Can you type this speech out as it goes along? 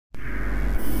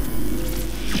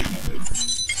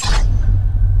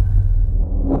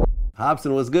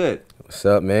Hopsin, what's good? What's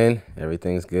up, man?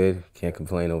 Everything's good. Can't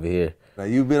complain over here. Now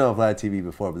you've been on Vlad TV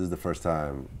before, but this is the first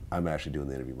time I'm actually doing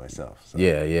the interview myself. So,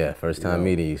 Yeah, yeah. First you time know,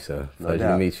 meeting you, so no pleasure to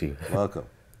doubt. meet you. Welcome.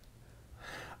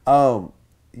 Um,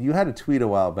 you had a tweet a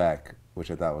while back, which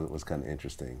I thought was kind of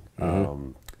interesting.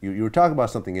 You were talking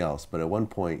about something else, but at one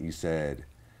point you said,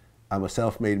 "I'm a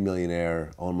self-made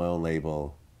millionaire, own my own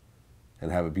label,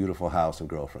 and have a beautiful house and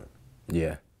girlfriend."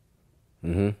 Yeah.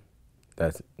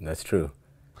 That's true.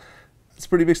 It's a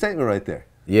pretty big statement right there.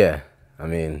 Yeah. I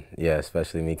mean, yeah,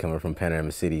 especially me coming from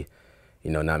Panorama City,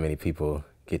 not many people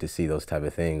get to see those type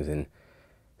of things and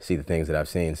see the things that I've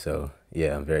seen. So,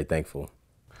 yeah, I'm very thankful.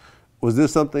 Was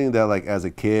this something that, like, as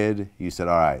a kid, you said,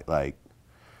 "All right, like,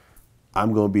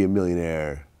 I'm going to be a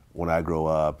millionaire when I grow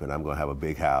up, and I'm going to have a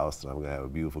big house, and I'm going to have a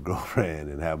beautiful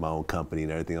girlfriend, and have my own company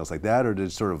and everything else like that," or did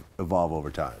it sort of evolve over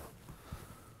time?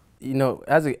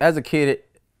 As a kid,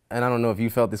 and I don't know if you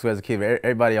felt this way as a kid, but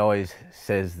everybody always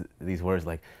says these words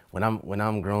like, when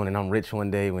I'm grown and I'm rich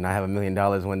one day, when I have $1 million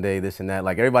one day, this and that.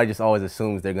 Like, everybody just always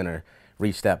assumes they're gonna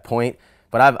reach that point.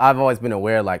 But I've always been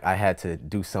aware, like, I had to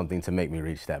do something to make me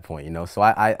reach that point, So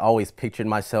I always pictured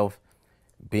myself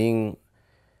being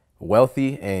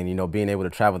wealthy and, being able to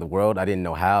travel the world. I didn't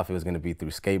know how, if it was gonna be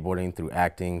through skateboarding, through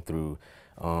acting, through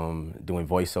doing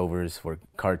voiceovers for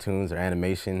cartoons or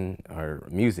animation or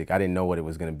music. I didn't know what it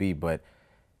was gonna be, but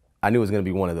I knew it was going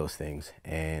to be one of those things.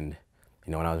 And,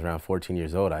 when I was around 14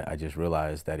 years old, I just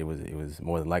realized that it was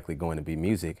more than likely going to be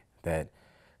music that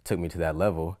took me to that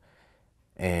level.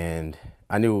 And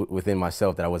I knew within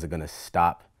myself that I wasn't going to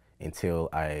stop until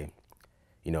I,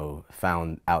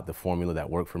 found out the formula that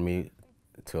worked for me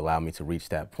to allow me to reach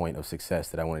that point of success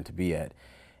that I wanted to be at.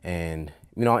 And,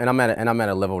 and I'm at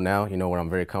a level now, where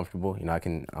I'm very comfortable.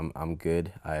 I'm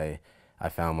good. I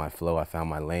found my flow. I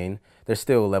found my lane. There's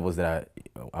still levels that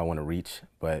I want to reach,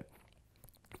 but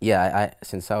yeah,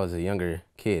 since I was a younger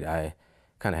kid, I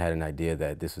kind of had an idea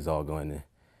that this was all going to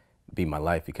be my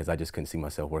life because I just couldn't see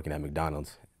myself working at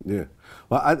McDonald's. Yeah.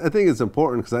 Well, I think it's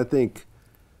important because I think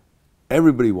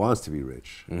everybody wants to be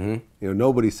rich.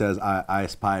 Nobody says, I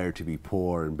aspire to be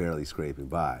poor and barely scraping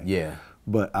by. Yeah.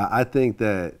 But I think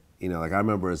that, like, I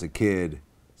remember as a kid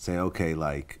saying, okay,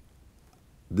 like,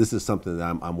 this is something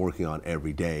that I'm working on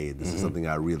every day. This is something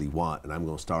I really want, and I'm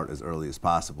going to start as early as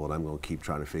possible, and I'm going to keep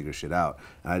trying to figure shit out.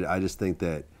 I just think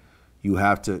that you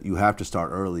have to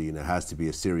start early, and it has to be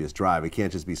a serious drive. It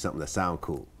can't just be something that sounds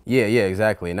cool. Yeah,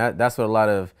 exactly. And that's what a lot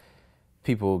of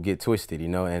people get twisted,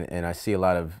 and I see a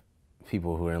lot of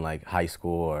people who are in, like, high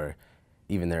school or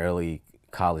even their early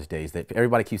college days that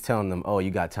everybody keeps telling them, "Oh,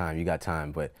 you got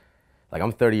time," but, like,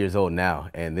 I'm 30 years old now,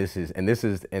 and this is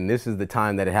the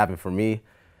time that it happened for me,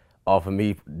 off of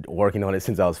me working on it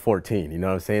since I was 14. You know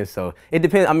what I'm saying? So it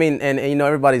depends. I mean, and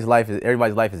everybody's life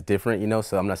is different.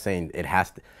 So I'm not saying it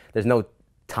has to. There's no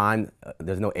time.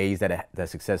 There's no age that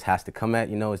success has to come at.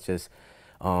 It's just.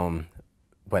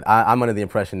 But I'm under the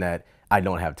impression that I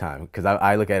don't have time because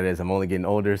I look at it as I'm only getting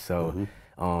older. So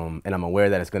and I'm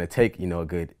aware that it's going to take a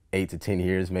good 8 to 10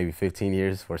 years, maybe 15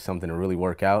 years for something to really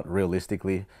work out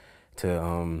realistically,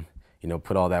 to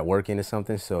put all that work into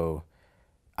something. So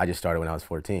I just started when I was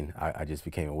 14. I just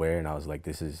became aware, and I was like,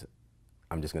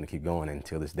 I'm just going to keep going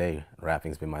until this day.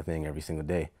 Rapping's been my thing every single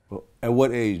day. Well, at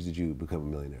what age did you become a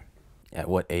millionaire? At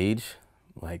what age?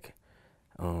 Like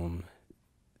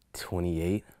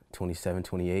 28, 27,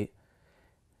 28.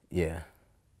 Yeah.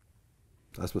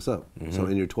 That's what's up. So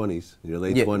in your 20s, in your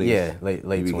late 20s, yeah, late you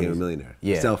 20s. became a millionaire.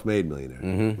 Yeah. Self-made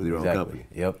millionaire with your own company.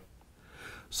 Yep.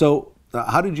 So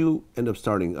how did you end up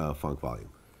starting Funk Volume?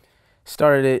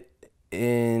 Started it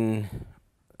in,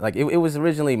 like, it was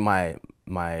originally my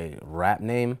rap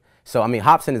name. So I mean,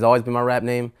 Hopsin has always been my rap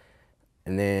name,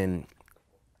 and then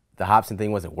the Hopsin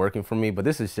thing wasn't working for me. But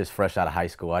this is just fresh out of high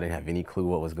school. I didn't have any clue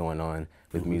what was going on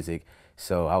with music,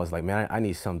 so I was like, man, I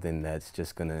need something that's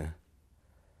just gonna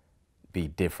be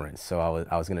different. So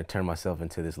I was gonna turn myself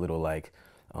into this little, like,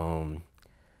 Adidas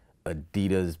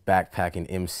backpacking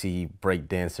MC break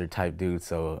dancer type dude.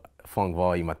 So Funk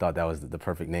Volume, I thought that was the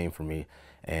perfect name for me,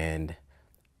 and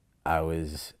I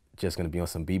was just gonna be on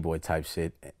some b-boy type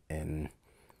shit, and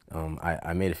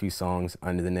I made a few songs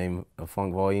under the name of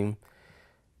Funk Volume.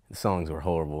 The songs were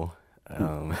horrible,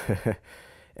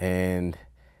 and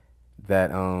that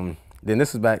then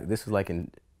this was like in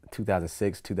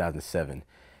 2006, 2007.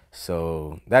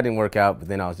 So that didn't work out, but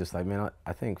then I was just like, man,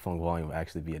 I think Funk Volume would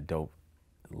actually be a dope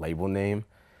label name,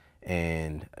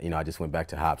 and I just went back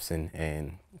to Hopsin,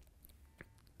 and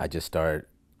I just started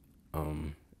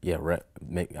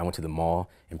I went to the mall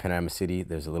in Panorama City.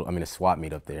 There's a swap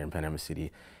meet up there in Panorama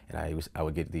City, and I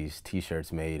would get these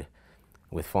T-shirts made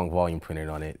with Funk Volume printed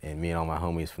on it, and me and all my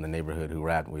homies from the neighborhood who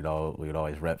rapped, we would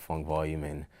always rep Funk Volume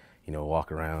and, you know,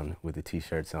 walk around with the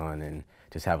T-shirts on and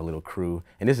just have a little crew.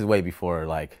 And this is way before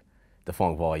like the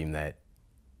Funk Volume that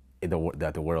the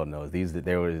world knows.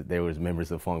 There was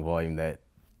members of Funk Volume that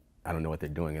I don't know what they're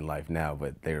doing in life now,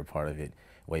 but they were part of it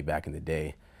way back in the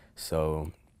day.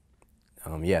 So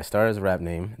yeah, started as a rap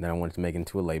name, and then I wanted to make it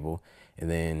into a label. And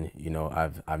then, you know,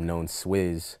 I've known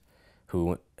Swizz,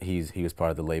 who he was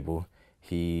part of the label.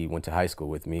 He went to high school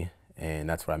with me, and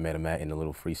that's where I met him at, in a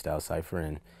little freestyle cypher.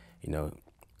 And, you know,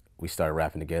 we started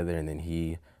rapping together, and then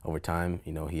he, over time,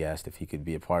 you know, he asked if he could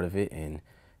be a part of it. And,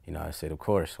 you know, I said, of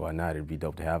course, why not? It'd be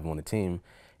dope to have him on the team.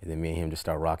 And then me and him just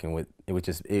started rocking with,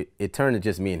 it turned to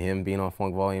just me and him being on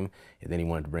Funk Volume. And then he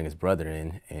wanted to bring his brother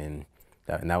in, and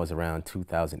that was around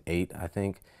 2008, I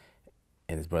think.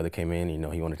 And his brother came in, you know,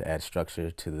 he wanted to add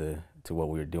structure to what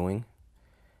we were doing.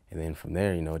 And then from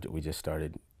there, you know, we just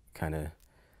started kind of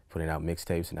putting out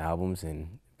mixtapes and albums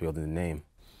and building the name.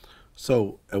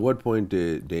 So at what point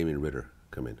did Damien Ritter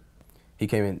come in? He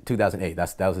came in 2008.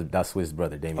 That's Swizz's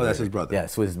brother, Damien Ritter. Oh, that's his brother? Yeah,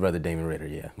 Swizz's brother, Damien Ritter,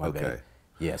 yeah, my bad.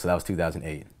 Yeah, so that was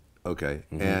 2008. Okay,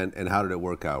 and how did it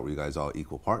work out? Were you guys all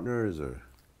equal partners, or?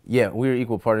 Yeah, we were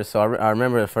equal partners. So I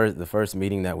remember the first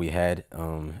meeting that we had,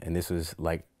 and this was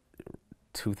like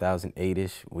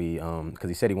 2008-ish. Because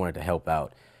he said he wanted to help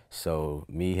out. So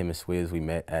me, him, and Swizz, we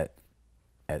met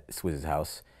at Swizz's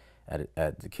house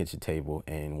at the kitchen table,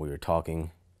 and we were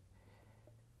talking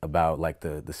about like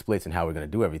the splits and how we're gonna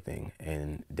do everything.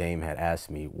 And Dame had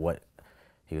asked me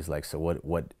he was like, so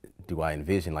what do I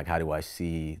envision? Like, how do I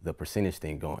see the percentage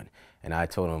thing going? And I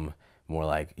told him more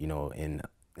like, you know, in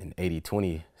an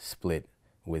 80-20 split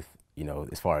with, you know,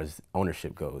 as far as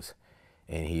ownership goes.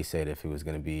 And he said if it was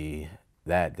gonna be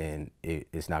that, then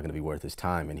it's not gonna be worth his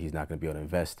time, and he's not gonna be able to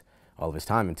invest all of his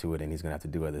time into it, and he's gonna have to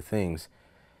do other things.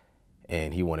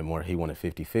 And he wanted more, he wanted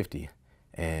 50-50.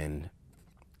 And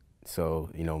so,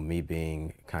 you know, me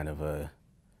being kind of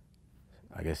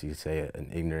I guess you could say an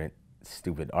ignorant,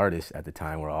 stupid artist at the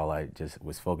time, where all I just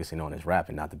was focusing on is rap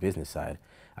and not the business side,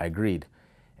 I agreed.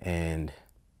 And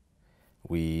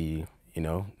we, you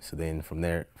know, so then from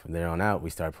there on out, we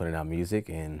started putting out music,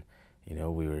 and, you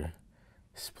know, we were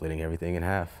splitting everything in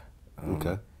half.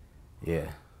 Okay.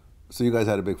 Yeah. So you guys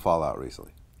had a big fallout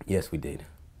recently. Yes, we did.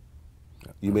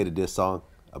 You made a diss song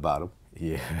about him.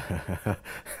 Yeah.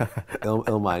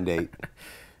 Ill Mind 8.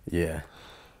 Yeah.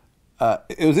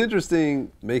 It was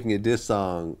interesting making a diss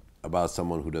song about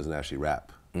someone who doesn't actually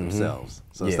rap themselves.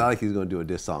 So it's not like he's going to do a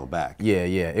diss song back. Yeah,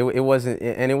 yeah. It wasn't,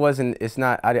 and it wasn't. It's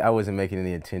not. I wasn't making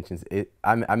any intentions.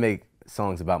 I make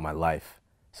songs about my life,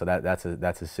 so that's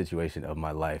a situation of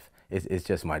my life. It's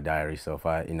just my diary. So if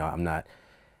I, you know, I'm not.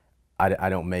 I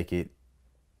don't make it.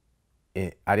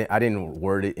 I didn't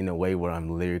word it in a way where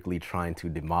I'm lyrically trying to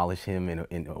demolish him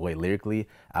in a way lyrically.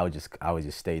 I was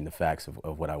just stating the facts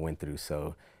of what I went through.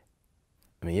 So,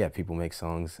 I mean, yeah, people make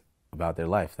songs about their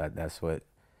life. That's what.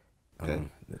 Okay.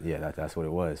 Yeah, that's what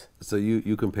it was. So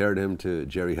you compared him to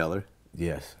Jerry Heller.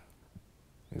 Yes.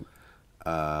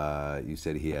 You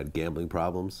said he had gambling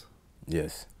problems.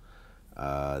 Yes.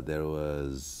 There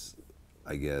was,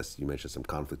 I guess, you mentioned some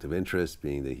conflict of interest,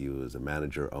 being that he was a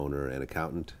manager, owner, and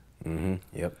accountant.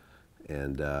 Yep.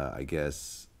 And I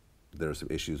guess there are some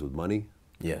issues with money.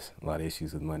 Yes, a lot of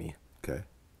issues with money. Okay.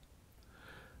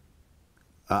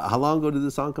 How long ago did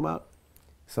this song come out?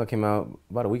 The song came out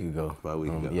about a week ago. About a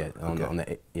week ago. Yeah, Okay. on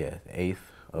the 8th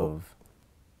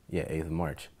of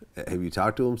March. Have you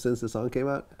talked to him since the song came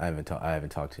out? I haven't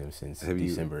talked to him since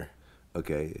December.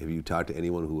 Okay. Have you talked to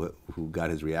anyone who got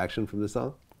his reaction from this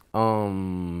song?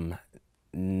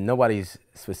 Nobody's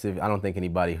specific. I don't think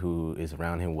anybody who is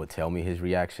around him would tell me his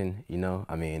reaction, you know?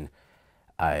 I mean,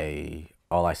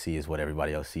 all I see is what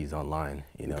everybody else sees online,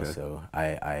 you know? Okay. So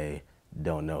I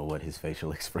don't know what his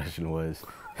facial expression was.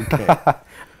 Okay.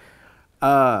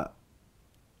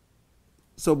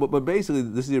 So, but basically,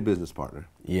 this is your business partner.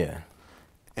 Yeah.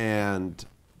 And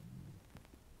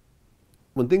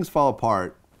when things fall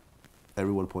apart,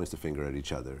 everyone points the finger at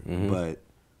each other. But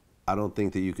I don't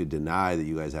think that you could deny that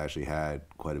you guys actually had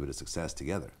quite a bit of success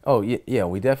together. Oh, yeah,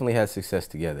 we definitely had success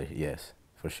together, yes,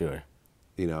 for sure.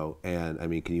 You know, and I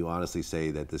mean, can you honestly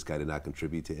say that this guy did not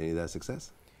contribute to any of that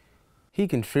success? He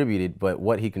contributed, but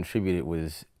what he contributed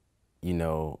was, you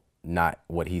know, not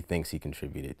what he thinks he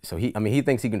contributed. So he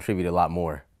thinks he contributed a lot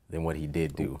more than what he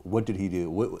did do. What did he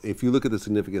do? If you look at the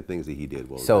significant things that he did,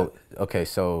 what was that? Okay,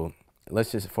 so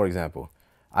let's just, for example,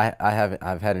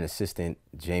 I've had an assistant,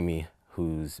 Jamie,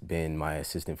 who's been my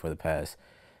assistant for the past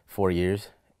 4 years,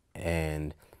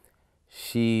 and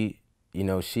she you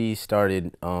know, she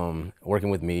started working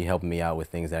with me, helping me out with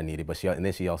things that I needed. But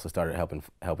then she also started helping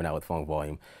out with Funk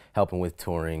Volume, helping with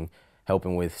touring,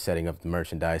 helping with setting up the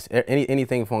merchandise,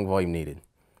 anything Funk Volume needed.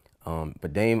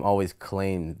 But Dame always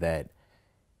claimed that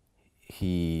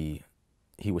he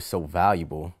was so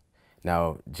valuable.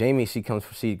 Now, Jamie, she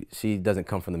doesn't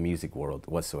come from the music world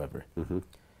whatsoever.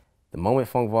 The moment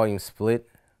Funk Volume split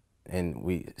and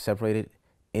we separated,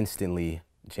 instantly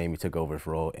Jamie took over his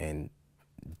role and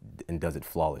does it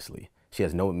flawlessly. She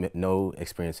has no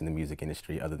experience in the music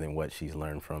industry other than what she's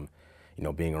learned from, you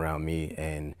know, being around me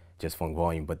and just Funk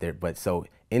Volume. But so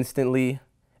instantly,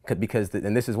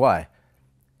 and this is why,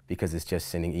 because it's just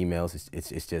sending emails.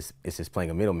 It's just playing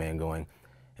a middleman. Going,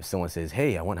 if someone says,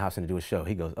 "Hey, I want Hopsin to do a show,"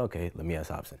 he goes, "Okay, let me ask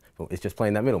Hopsin." But it's just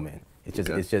playing that middleman. It's just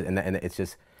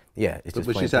yeah. It's just.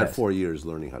 But she's had 4 years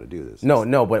learning how to do this.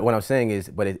 No. But what I'm saying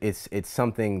is, it's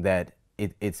something that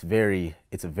it's a very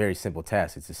simple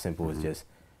task. It's as simple as just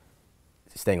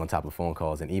staying on top of phone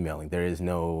calls and emailing. There is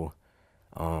no,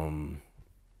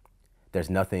 there's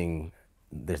nothing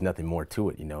more to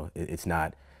it. You know, it's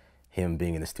not him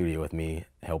being in the studio with me,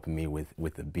 helping me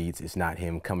with the beats. It's not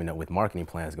him coming up with marketing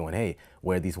plans going, "Hey,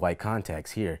 wear these white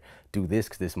contacts here, do this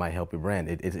because this might help your brand."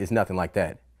 It's nothing like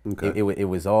that. Okay. It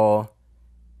was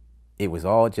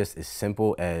all just as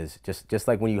simple as just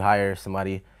like when you hire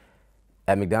somebody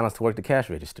at McDonald's to work the cash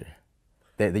register.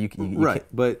 You right,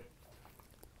 but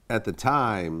at the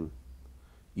time,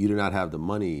 you did not have the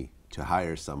money to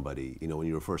hire somebody. You know, when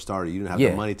you were first started, you didn't have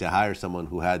the money to hire someone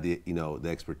who had the, you know, the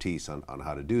expertise on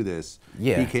how to do this.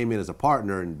 Yeah. He came in as a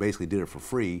partner and basically did it for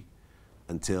free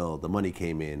until the money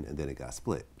came in, and then it got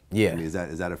split. Yeah. I mean, is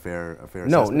that a fair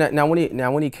No. assessment?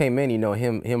 Now when he came in, you know,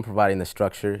 him providing the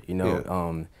structure, you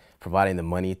know, providing the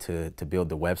money to build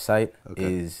the website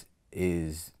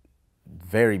is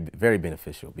very, very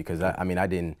beneficial, because I mean I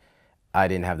didn't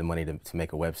have the money to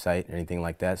make a website or anything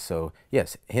like that. So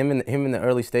yes, him in the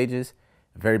early stages,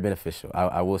 very beneficial.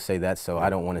 I will say that. So I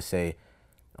don't want to say,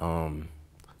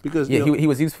 because yeah, he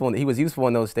was useful. He was useful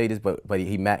in those stages, but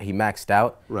he maxed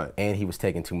out, right, and he was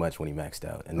taking too much when he maxed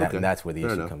out, and that's where the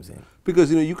issue comes in. Because,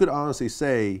 you know, you could honestly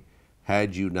say,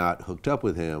 had you not hooked up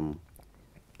with him,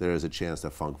 there is a chance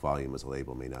that Funk Volume as a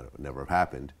label may never have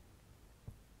happened.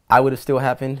 I would have still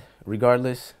happened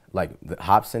regardless. Like the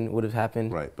Hopsin would have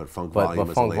happened. Right, but Funk Volume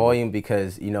but Funk Volume,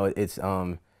 because, you know, it's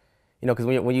you know, because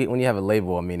when you have a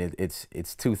label, I mean,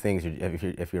 it's two things.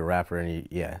 If you're a rapper and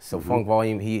so Funk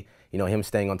Volume, you know, him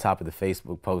staying on top of the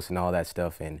Facebook posts and all that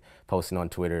stuff, and posting on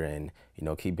Twitter, and, you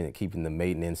know, keeping the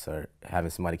maintenance, or having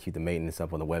somebody keep the maintenance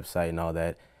up on the website and all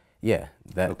that. Yeah,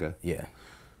 yeah.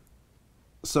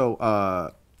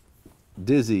 So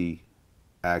Dizzy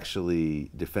actually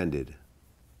defended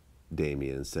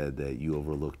Damien and said that you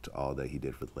overlooked all that he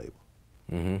did for the label.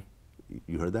 Mm-hmm.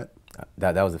 You heard that?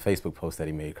 That was a Facebook post that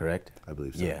he made, correct? I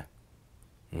believe so. Yeah.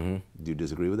 Mm-hmm. Do you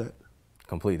disagree with that?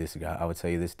 Completely disagree. I would tell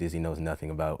you this: Dizzy knows nothing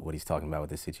about what he's talking about with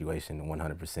this situation,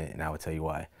 100%, and I would tell you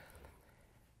why.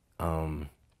 I'm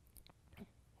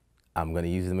going to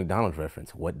use the McDonald's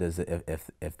reference. What does if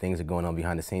things are going on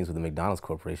behind the scenes with the McDonald's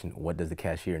corporation? What does the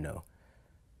cashier know?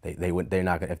 They're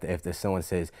not gonna, if someone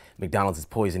says McDonald's is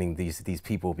poisoning these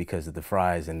people because of the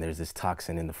fries and there's this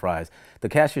toxin in the fries, the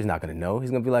cashier's not gonna know. He's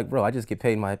gonna be like, "Bro, I just get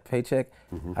paid my paycheck."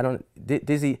 I don't.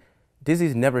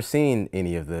 Dizzy's never seen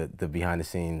any of the behind the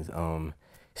scenes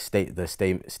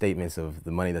statements of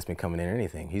the money that's been coming in or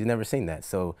anything. He's never seen that.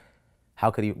 So how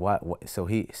could he? So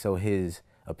his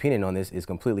opinion on this is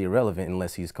completely irrelevant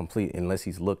unless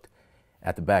he's looked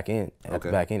at the back end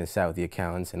and sat with the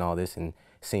accountants and all this and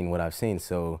seen what I've seen.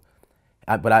 So,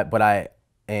 I'm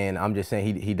just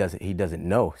saying he doesn't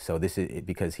know. So this is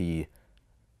because he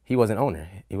wasn't owner.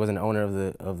 He wasn't owner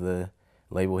of the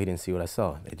label. He didn't see what I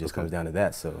saw. It just comes down to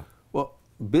that. So, well,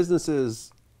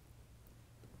 businesses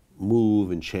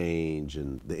move and change,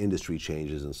 and the industry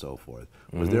changes and so forth.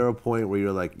 Was there a point where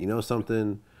you're like, you know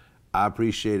something, I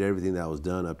appreciate everything that was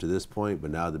done up to this point,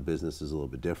 but now the business is a little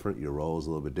bit different, your role is a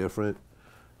little bit different.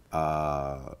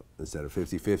 Instead of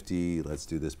 50-50, let's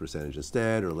do this percentage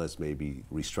instead, or let's maybe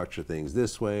restructure things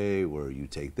this way, where you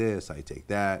take this, I take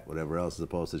that, whatever else, as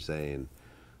opposed to saying,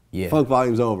 Funk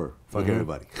Volume's over, fuck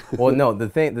everybody. Well, no, the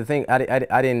thing, I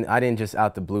didn't just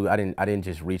out the blue, I didn't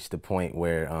just reach the point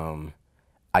where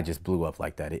I just blew up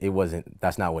like that. It wasn't,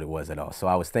 that's not what it was at all. So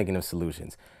I was thinking of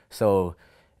solutions. So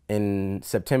in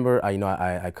September,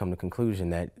 I come to the conclusion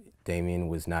that Damien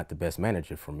was not the best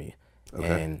manager for me.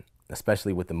 And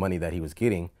especially with the money that he was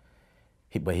getting,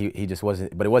 he just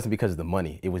wasn't, but it wasn't because of the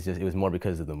money. It was more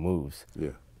because of the moves.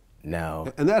 Yeah. Now,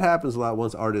 And that happens a lot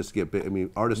once artists get big. I mean,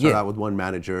 artists start out with one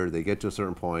manager, they get to a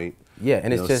certain point. Yeah,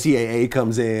 and it's just CAA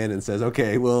comes in and says,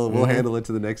 "Okay, we'll handle it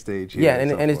to the next stage." Here, yeah,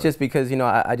 and it's just because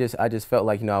I just felt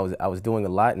like I was doing a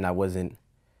lot and I wasn't,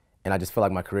 and I just felt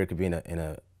like my career could be in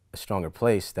a stronger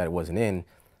place that it wasn't in,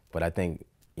 but I think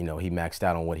he maxed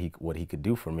out on what he could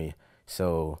do for me.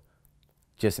 So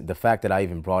just the fact that I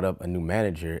even brought up a new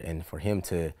manager and for him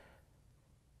to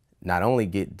not only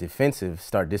get defensive,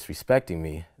 start disrespecting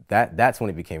me, that's when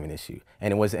it became an issue.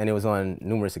 And it was on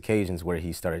numerous occasions where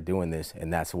he started doing this,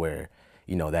 and that's where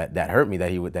that hurt me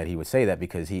that he would say that,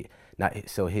 because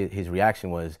his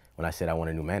reaction was when I said I want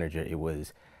a new manager, it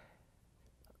was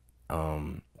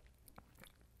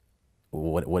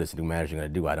what is the new manager going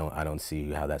to do? I don't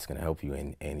see how that's going to help you,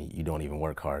 and you don't even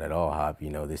work hard at all, Hop.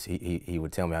 This he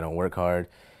would tell me I don't work hard,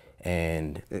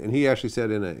 and he actually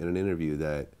said in an interview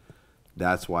that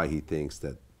that's why he thinks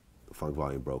that Funk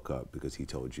Volume broke up, because he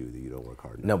told you that you don't work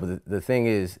hard enough. No, but the thing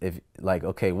is, if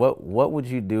okay, what would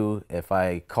you do if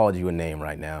I called you a name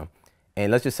right now,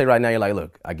 and let's just say right now you're like,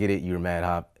 look, I get it, you're mad,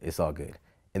 Hop, it's all good,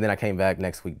 and then I came back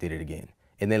next week, did it again,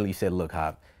 and then you said, look,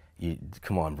 Hop,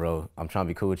 come on, bro, I'm trying to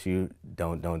be cool with you,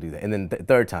 don't do that, and then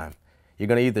third time, you're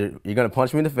gonna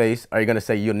punch me in the face, or you're gonna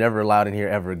say you're never allowed in here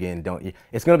ever again.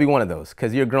 It's gonna be one of those,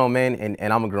 because you're a grown man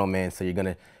and I'm a grown man, so you're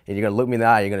gonna look me in the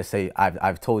eye, you're gonna say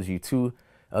I've told you 2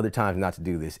 other times not to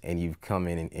do this, and you've come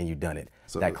in and you've done it.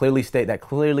 So that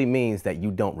clearly means that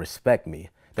you don't respect me.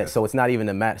 So it's not even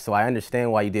a matter. So I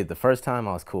understand why you did it the first time.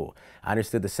 I was cool. I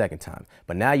understood the second time,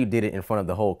 but now you did it in front of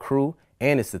the whole crew,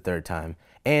 and it's the third time,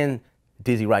 and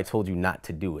Dizzy Wright told you not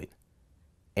to do it,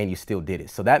 and you still did it.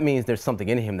 So that means there's something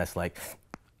in him that's like,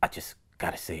 I just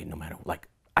gotta say it no matter, like,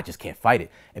 I just can't fight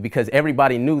it. And because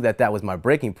everybody knew that was my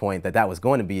breaking point, that was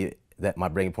going to be my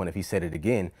breaking point if he said it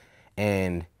again,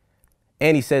 and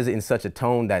he says it in such a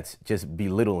tone that's just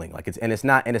belittling, like it's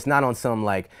not on some,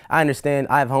 like, I understand.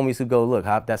 I have homies who go, look,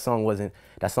 Hop, that song wasn't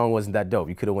that dope.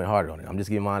 You could have went harder on it. I'm just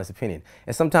giving my honest opinion.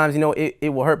 And sometimes it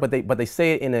will hurt, but they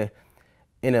say it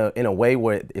in a way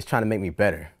where it's trying to make me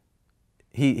better.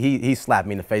 He slapped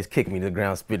me in the face, kicked me to the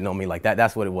ground, spitting on me like that.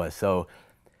 That's what it was. So,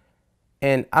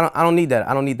 and I don't need that.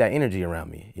 I don't need that energy around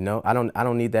me. I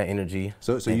don't need that energy.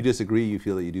 So you disagree? You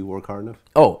feel that you do work hard enough?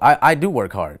 Oh, I do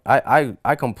work hard.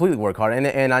 I completely work hard.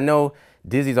 And I know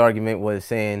Dizzy's argument was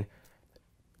saying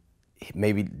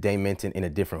maybe Dame meant it in a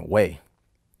different way.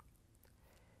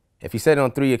 If he said it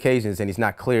on 3 occasions and he's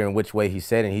not clear in which way he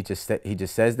said it, and he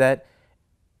just says that,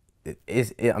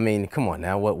 I mean, come on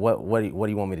now. What do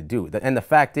you want me to do? And the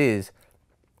fact is,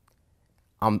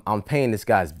 I'm paying this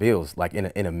guy's bills, like,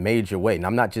 in a major way, and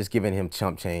I'm not just giving him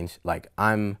chump change. Like,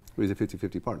 He's a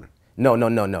 50-50 partner. No.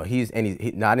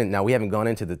 Now we haven't gone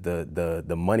into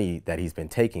the money that he's been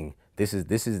taking. This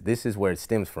is where it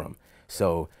stems from.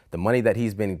 So the money that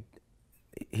he's been,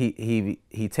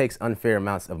 he takes unfair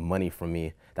amounts of money from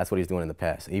me. That's what he's doing in the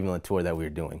past. Even on the tour that we were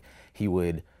doing, he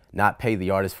would not pay the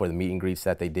artists for the meet and greets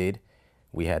that they did.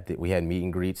 We had meet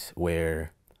and greets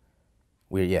where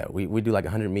we do like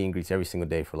 100 meet and greets every single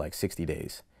day for like 60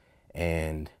 days,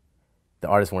 and the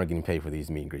artists weren't getting paid for these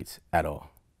meet and greets at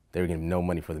all. They were getting no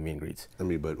money for the meet and greets. I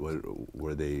mean, but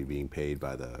were they being paid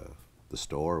by the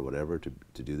store or whatever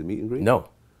to do the meet and greet? No.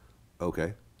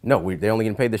 Okay. No, they're only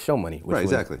getting paid the show money. Right,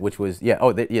 exactly.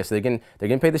 So they're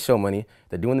getting paid the show money.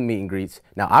 They're doing the meet and greets.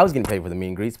 Now I was getting paid for the meet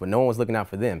and greets, but no one was looking out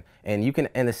for them. And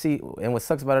what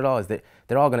sucks about it all is that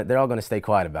they're all gonna stay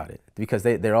quiet about it, because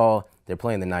they're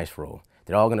playing the nice role.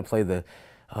 They're all gonna play the,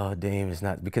 oh, Dame is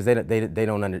not, because they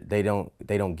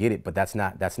don't get it. But that's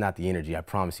not the energy. I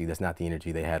promise you, that's not the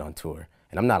energy they had on tour.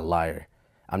 And I'm not a liar.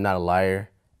 I'm not a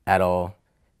liar at all.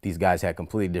 These guys had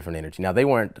completely different energy. Now they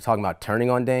weren't talking about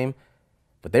turning on Dame,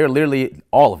 but they were literally,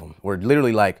 all of them were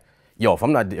literally like, yo, if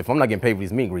I'm not getting paid for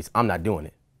these meet and greets, I'm not doing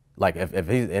it. Like if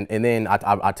he's, and then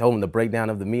I told them the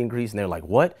breakdown of the meet and greets, and they're like,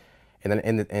 what? And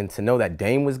then and to know that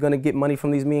Dame was gonna get money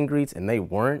from these meet and greets and they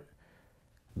weren't.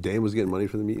 Dame was getting money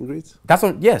from the meet and greets?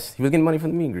 Yes, he was getting money from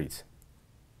the meet and greets.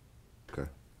 Okay.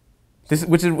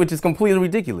 Which is completely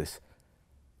ridiculous.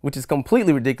 Which is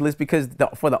completely ridiculous, because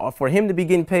for him to be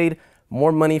getting paid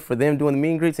more money for them doing the meet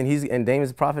and greets, and Dame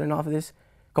is profiting off of this,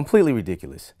 completely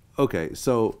ridiculous. Okay,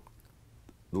 so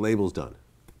the label's done.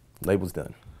 Label's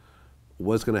done.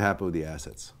 What's going to happen with the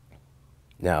assets?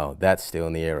 Now that's still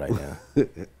in the air right now.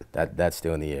 That's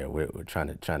still in the air. We're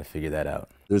trying to figure that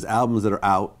out. There's albums that are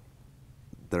out,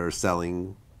 that are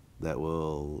selling, that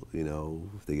will,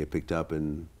 if they get picked up,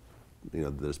 and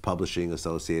there's publishing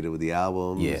associated with the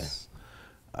albums.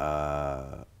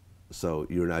 Yeah. So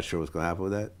you're not sure what's going to happen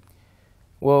with that?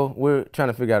 Well, we're trying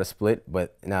to figure out a split,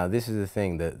 but now this is the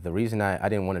thing. The reason I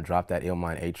didn't want to drop that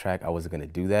Illmind 8 track, I wasn't going to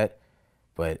do that.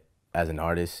 But as an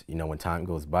artist, you know, when time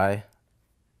goes by,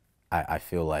 I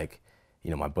feel like,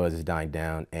 you know, my buzz is dying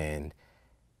down, and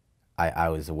I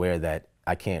was aware that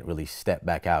I can't really step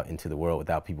back out into the world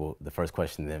without people. The first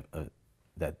question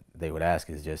that they would ask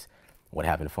is just, what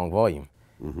happened to Funk Volume?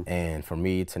 And for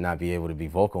me to not be able to be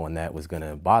vocal on that was going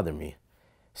to bother me.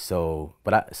 So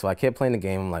I kept playing the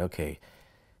game. I'm like, okay,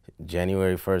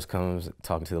 January 1st comes,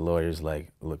 talking to the lawyers, like,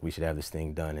 look, we should have this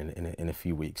thing done in a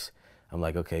few weeks. I'm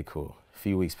like, okay, cool. A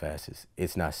few weeks passes.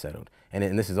 It's not settled.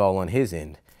 And this is all on his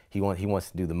end. He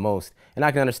wants to do the most. And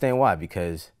I can understand why,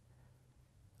 because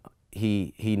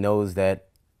he knows that,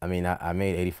 I mean, I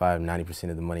made 85, 90%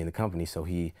 of the money in the company, so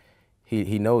he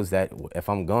knows that if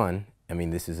I'm gone, I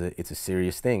mean, it's a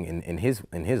serious thing in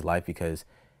his life, because,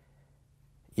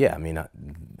 yeah, I mean,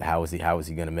 how is he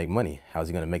going to make money? How is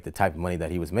he going to make the type of money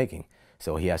that he was making?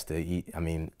 So he has to, I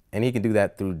mean, and he can do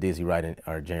that through Dizzy Wright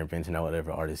or Jaron Benton or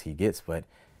whatever artist he gets, but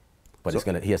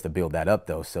he has to build that up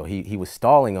though. So he was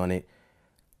stalling on it,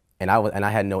 and I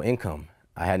had no income.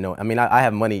 I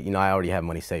have money, you know, I already have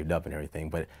money saved up and everything,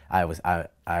 but I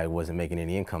wasn't making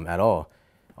any income at all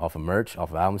off of merch, off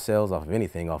of album sales, off of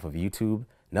anything, off of YouTube,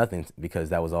 nothing, because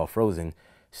that was all frozen.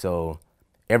 So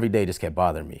every day just kept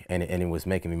bothering me, and it was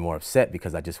making me more upset,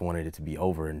 because I just wanted it to be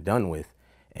over and done with,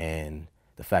 and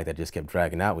the fact that it just kept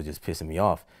dragging out was just pissing me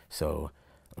off. So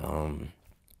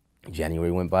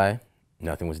January went by,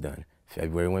 nothing was done.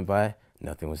 February went by,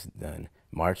 nothing was done.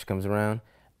 March comes around,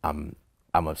 I'm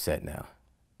upset now,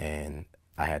 and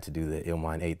I had to do the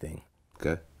Illmind 8 thing.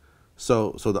 Okay,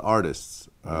 so the artists,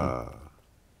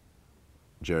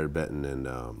 Jared Benton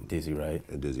and Dizzy Wright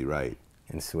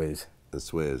and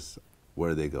Swizz.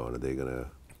 Where are they going? Are they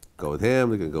gonna go with him?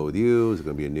 They're gonna go with you? Is it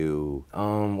gonna be a new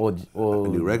a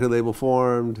new record label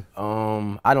formed?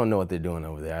 I don't know what they're doing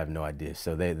over there. I have no idea.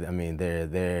 So they're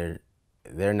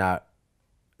not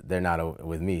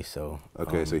with me. So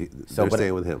okay, they're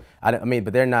staying with him.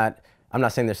 But they're not. I'm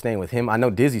not saying they're staying with him. I know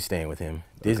Dizzy's staying with him.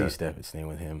 Dizzy's staying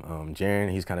with him.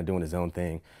 Jaron, he's kind of doing his own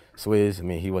thing. Swizz, I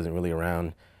mean, he wasn't really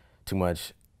around too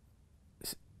much,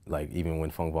 like even when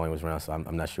Funk Volume was around, so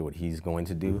I'm not sure what he's going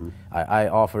to do. I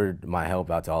offered my help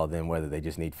out to all of them, whether they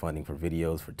just need funding for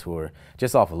videos, for tour,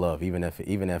 just off of love. Even if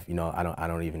you know, I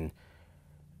don't even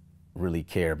really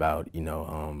care about, you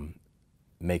know,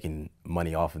 making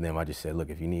money off of them. I just said, look,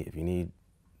 if you need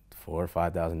 $4,000 or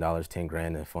 $5,000,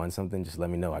 $10,000 to fund something, just let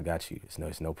me know. I got you.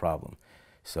 It's no problem.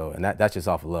 So, and that's just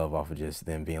off of love, off of just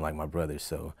them being like my brothers.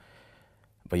 So,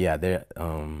 but yeah, they're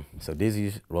so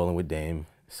Dizzy's rolling with Dame.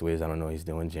 Swizz, I don't know what he's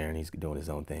doing. Jaron, he's doing his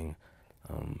own thing.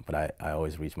 But I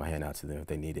always reach my hand out to them if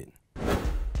they need it.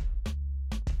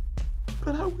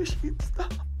 But I wish he'd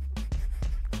stop.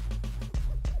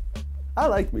 I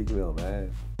like Meek Mill,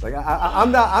 man. Like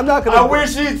I'm not gonna. I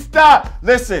wish he'd stop.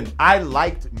 Listen, I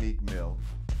liked Meek Mill,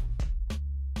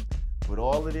 but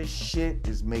all of this shit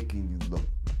is making you look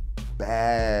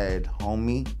bad,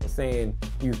 homie. Saying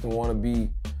he used to want to be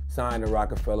signed to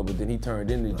Rockefeller, but then he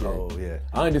turned into Jay. Oh, yeah.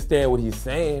 I understand what he's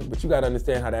saying, but you got to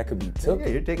understand how that could be took. Yeah,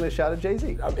 you're taking a shot at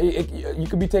Jay-Z. I mean, you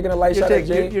could be taking a light shot at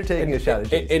Jay. You're taking a shot at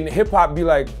Jay-Z. And hip-hop be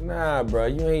like, nah, bro,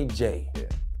 you ain't Jay. Yeah.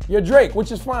 You're Drake,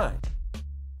 which is fine.